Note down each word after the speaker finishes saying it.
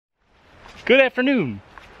Good afternoon.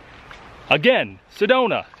 Again,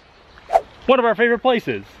 Sedona. One of our favorite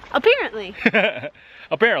places. Apparently.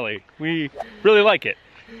 Apparently. We really like it.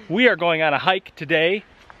 We are going on a hike today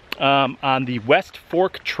on the West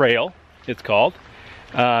Fork Trail, it's called.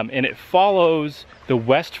 And it follows the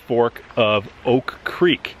West Fork of Oak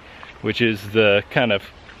Creek, which is the kind of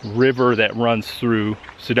river that runs through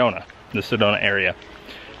Sedona, the Sedona area.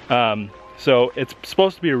 So it's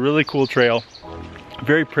supposed to be a really cool trail,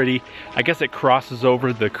 very pretty. I guess it crosses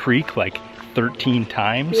over the creek like 13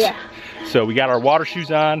 times. Yeah. So we got our water shoes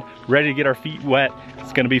on, ready to get our feet wet.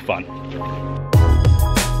 It's gonna be fun.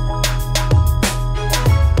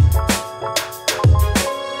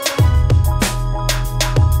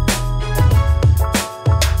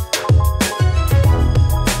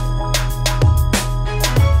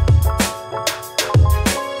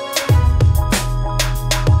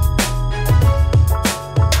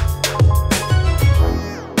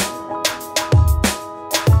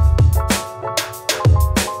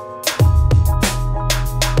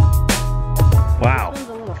 Wow. This one's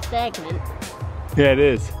a little stagnant. Yeah, it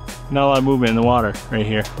is. Not a lot of movement in the water right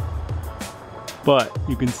here. But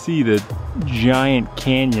you can see the giant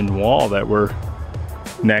canyon wall that we're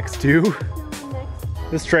next to.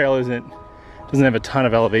 This trail doesn't have a ton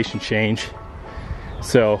of elevation change.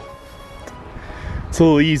 So it's a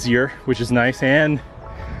little easier, which is nice. And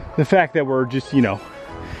the fact that we're just, you know,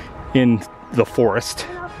 in the forest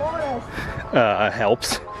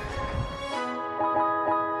helps.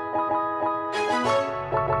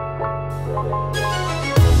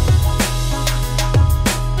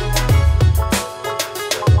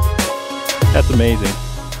 That's amazing.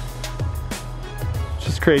 It's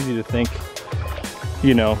just crazy to think,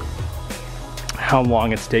 you know, how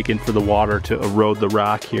long it's taken for the water to erode the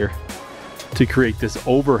rock here to create this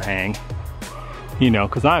overhang, you know,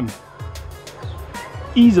 because I'm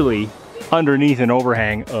easily underneath an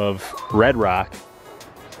overhang of red rock,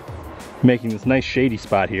 making this nice shady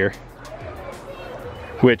spot here,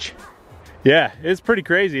 which, yeah, it's pretty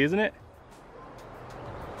crazy, isn't it?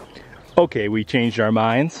 Okay, we changed our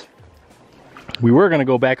minds. We were gonna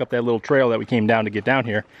go back up that little trail that we came down to get down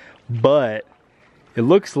here, but it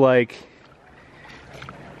looks like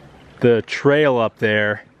the trail up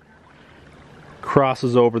there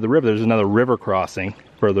crosses over the river. There's another river crossing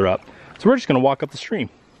further up. So we're just gonna walk up the stream.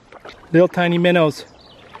 Little tiny minnows.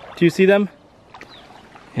 Do you see them?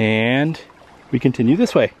 And we continue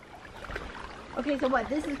this way. Okay, so what?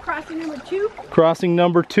 This is crossing number 2? Crossing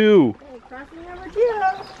number 2. Okay, crossing number 2.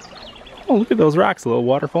 Oh, look at those rocks, a little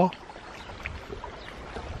waterfall.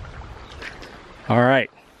 All right,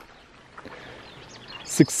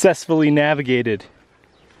 successfully navigated.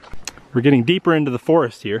 We're getting deeper into the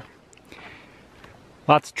forest here.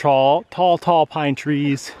 Lots of tall pine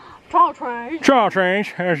trees. Tall trees. Tall trees,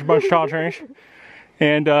 there's a bunch of tall trees.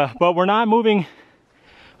 And, but we're not moving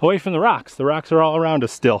away from the rocks. The rocks are all around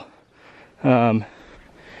us still.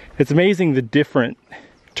 It's amazing the different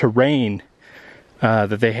terrain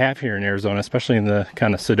that they have here in Arizona, especially in the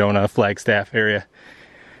kind of Sedona, Flagstaff area.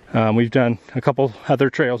 We've done a couple other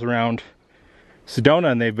trails around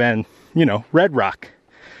Sedona and they've been, you know, red rock.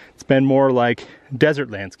 It's been more like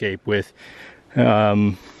desert landscape with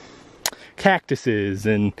cactuses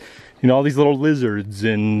and, you know, all these little lizards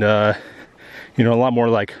and, you know, a lot more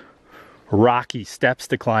like rocky steps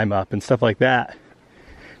to climb up and stuff like that.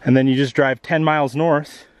 And then you just drive 10 miles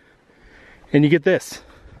north and you get this.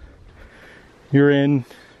 You're in,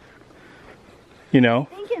 you know,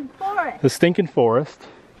 the stinking forest.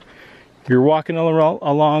 You're walking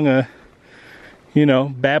along a, you know,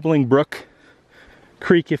 babbling brook,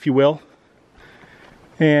 creek, if you will.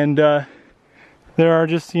 And there are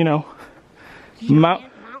just, you know,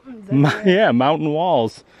 mountain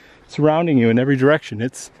walls surrounding you in every direction.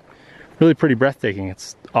 It's really pretty breathtaking.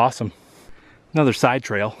 It's awesome. Another side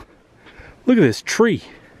trail. Look at this tree.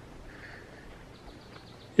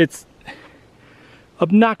 It's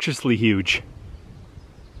obnoxiously huge.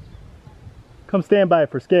 Come stand by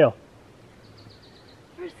for scale.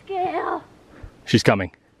 For scale. She's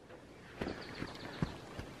coming.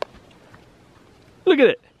 Look at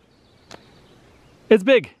it. It's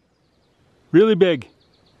big. Really big.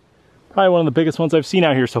 Probably one of the biggest ones I've seen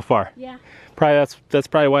out here so far. Yeah. Probably that's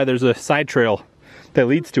probably why there's a side trail that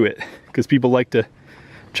leads to it, because people like to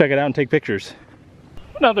check it out and take pictures.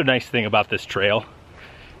 Another nice thing about this trail,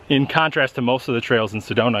 in contrast to most of the trails in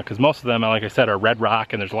Sedona, because most of them, like I said, are red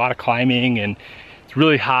rock and there's a lot of climbing and it's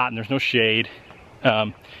really hot and there's no shade.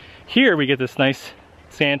 Here we get this nice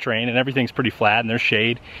sand terrain and everything's pretty flat and there's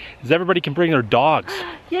shade, is everybody can bring their dogs.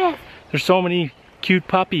 Yes. There's so many cute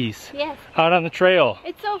puppies Yes. out on the trail.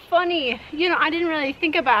 It's so funny. You know, I didn't really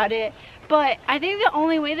think about it, but I think the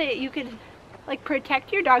only way that you could like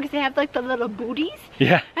protect your dog is to have like the little booties.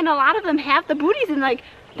 Yeah. And a lot of them have the booties and like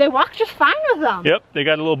they walk just fine with them. Yep, they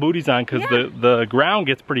got little booties on because the ground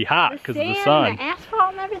gets pretty hot because of the sun. The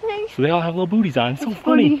asphalt and everything. So they all have little booties on. It's so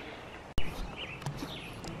funny.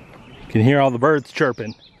 You can hear all the birds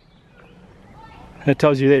chirping. That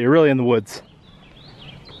tells you that you're really in the woods.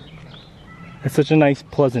 It's such a nice,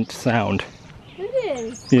 pleasant sound. It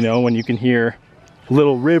is. You know, when you can hear a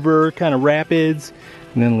little river, kind of rapids,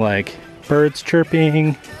 and then like birds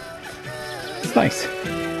chirping. It's nice.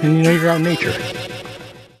 And you know you're out in nature.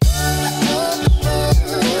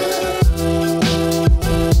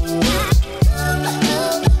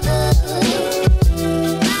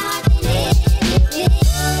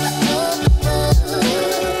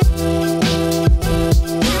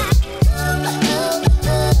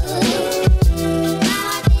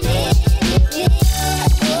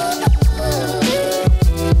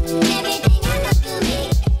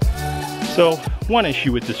 So one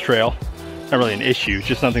issue with this trail, not really an issue,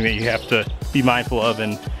 just something that you have to be mindful of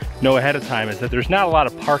and know ahead of time, is that there's not a lot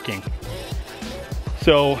of parking.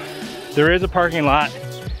 So there is a parking lot.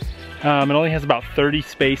 It only has about 30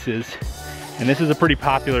 spaces, and this is a pretty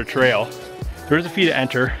popular trail. There is a fee to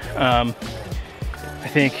enter. I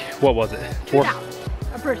think, what was it? $2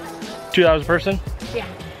 a person. $2 a person? Yeah.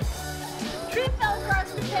 Trees fell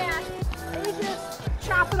across the path. They just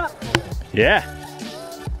chop it up. Yeah.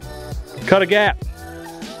 Cut a gap.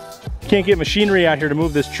 Can't get machinery out here to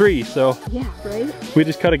move this tree, so yeah, right? we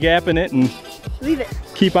just cut a gap in it and leave it.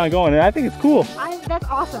 Keep on going. And I think it's cool. That's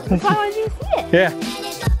awesome. That's why I wanted you to see it. Yeah.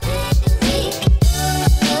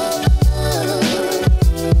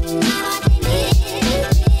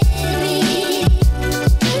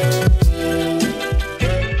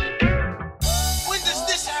 When does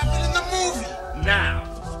this happen in the movie?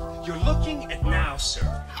 Now. You're looking at now,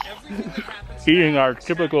 sir. Everything that happens Eating our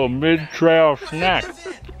typical mid-trail snack.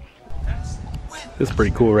 This is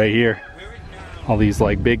pretty cool right here. All these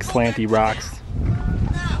like big slanty rocks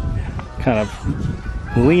kind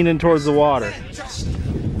of leaning towards the water.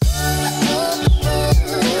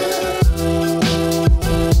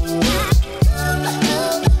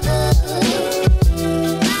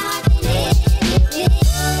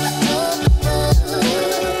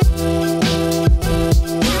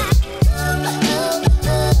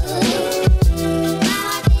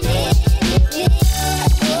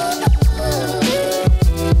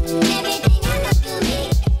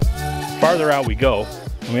 Farther out we go,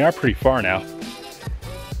 and we are pretty far now,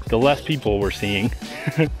 the less people we're seeing.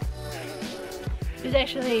 There's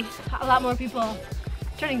actually a lot more people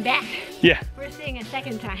turning back. Yeah. We're seeing a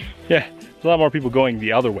second time. Yeah, there's a lot more people going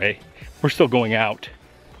the other way. We're still going out.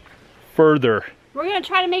 Further. We're gonna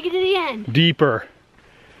try to make it to the end. Deeper.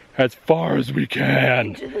 As far as we can.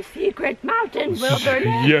 Into the secret mountain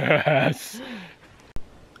wilderness. Yes.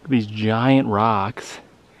 These giant rocks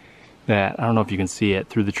that, I don't know if you can see it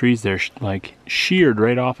through the trees, they're like sheared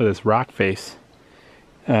right off of this rock face.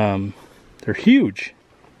 They're huge.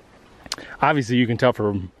 Obviously you can tell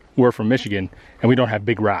we're from Michigan and we don't have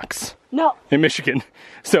big rocks. No. In Michigan.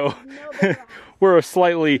 So no we're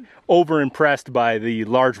slightly over impressed by the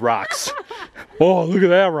large rocks. Oh, look at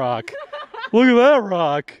that rock. Look at that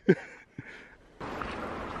rock.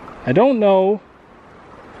 I don't know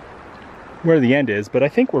where the end is, but I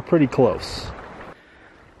think we're pretty close.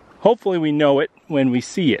 Hopefully we know it when we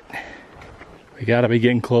see it. We gotta be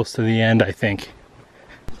getting close to the end, I think.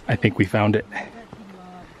 I think we found it.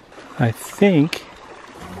 I think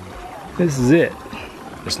this is it.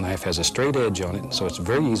 This knife has a straight edge on it, so it's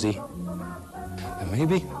very easy. And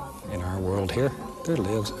maybe in our world here, there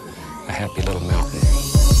lives a happy little mountain.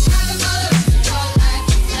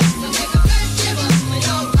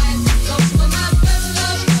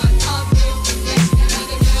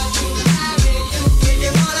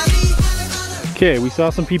 Okay, we saw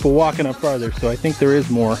some people walking up farther, so I think there is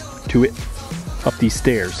more to it up these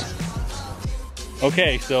stairs.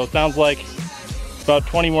 Okay, so it sounds like about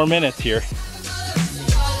 20 more minutes here.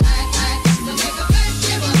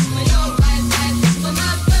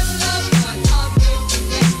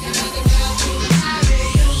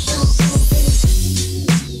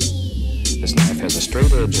 This knife has a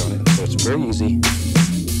straight edge on it, so it's very easy.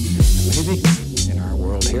 And maybe in our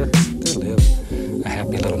world here, there lives a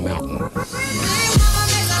happy little mountain.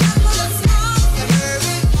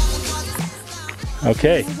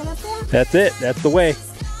 Okay, that's it. That's the way. I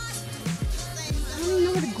don't even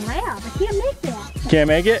know where to grab. I can't make that. Can't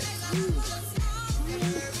make it?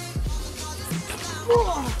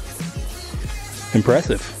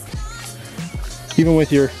 Impressive. even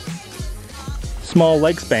with your small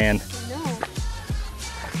leg span. No.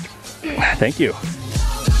 Thank you.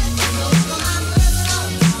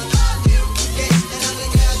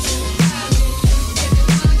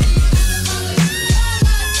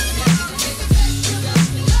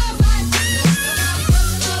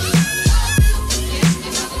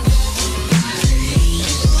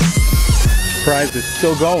 Surprised it's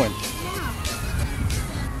still going.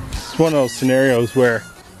 It's one of those scenarios where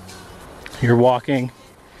you're walking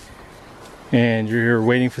and you're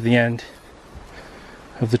waiting for the end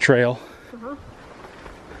of the trail,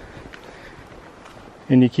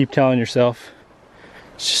 and you keep telling yourself,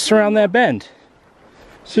 it's just around that bend,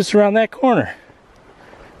 it's just around that corner,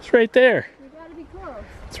 it's right there, We gotta be close.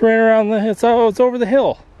 it's right around the, it's over the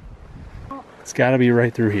hill, it's gotta be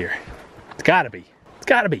right through here, it's gotta be,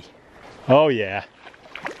 oh yeah,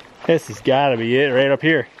 this has gotta be it right up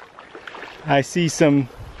here. I see some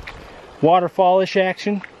waterfall-ish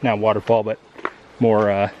action, not waterfall but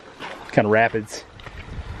more kind of rapids,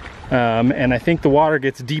 and I think the water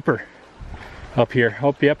gets deeper up here.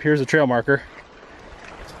 Oh, yep, here's a trail marker,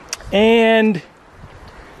 and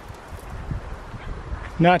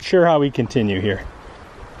not sure how we continue here.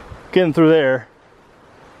 Getting through there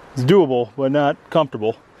is doable but not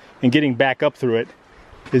comfortable, and getting back up through it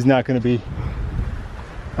is not going to be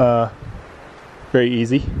very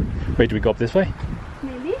easy. Wait, do we go up this way?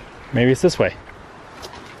 Maybe. Maybe it's this way.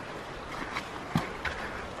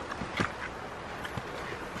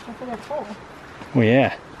 Look at that hole. Oh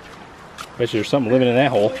yeah. Bet you there's something living in that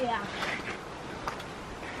hole. Oh, yeah.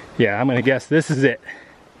 Yeah, I'm gonna guess this is it.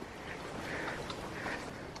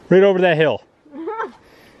 Right over that hill.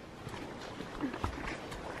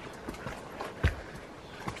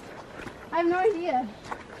 I have no idea.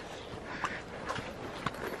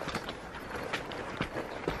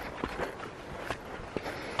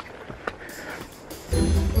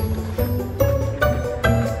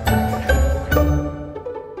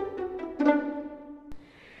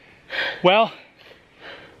 Well,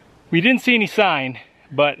 we didn't see any sign,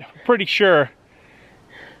 but pretty sure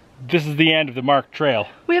this is the end of the marked trail.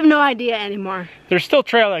 We have no idea anymore. There's still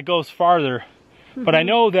trail that goes farther, but I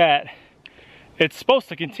know that it's supposed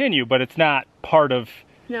to continue, but it's not part of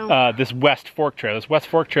No. this West Fork Trail. This West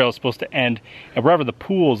Fork Trail is supposed to end at wherever the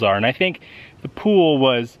pools are, and I think the pool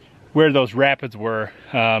was where those rapids were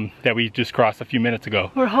that we just crossed a few minutes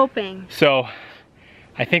ago. We're hoping. So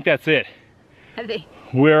I think that's it. I think.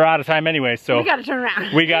 We're out of time anyway, so We gotta turn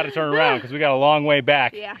around. we got to turn around because we got a long way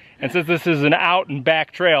back. Yeah. And since this is an out and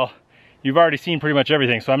back trail, you've already seen pretty much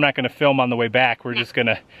everything, so I'm not going to film on the way back. We're just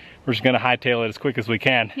gonna hightail it as quick as we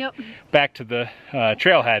can. Yep. Back to the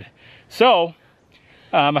trailhead. So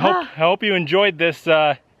I hope you enjoyed this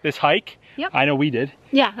this hike. Yep. I know we did.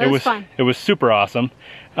 Yeah, that was fun. It was super awesome.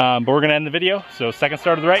 But we're gonna end the video. So second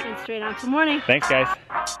start of the right. And straight on to morning. Thanks, guys.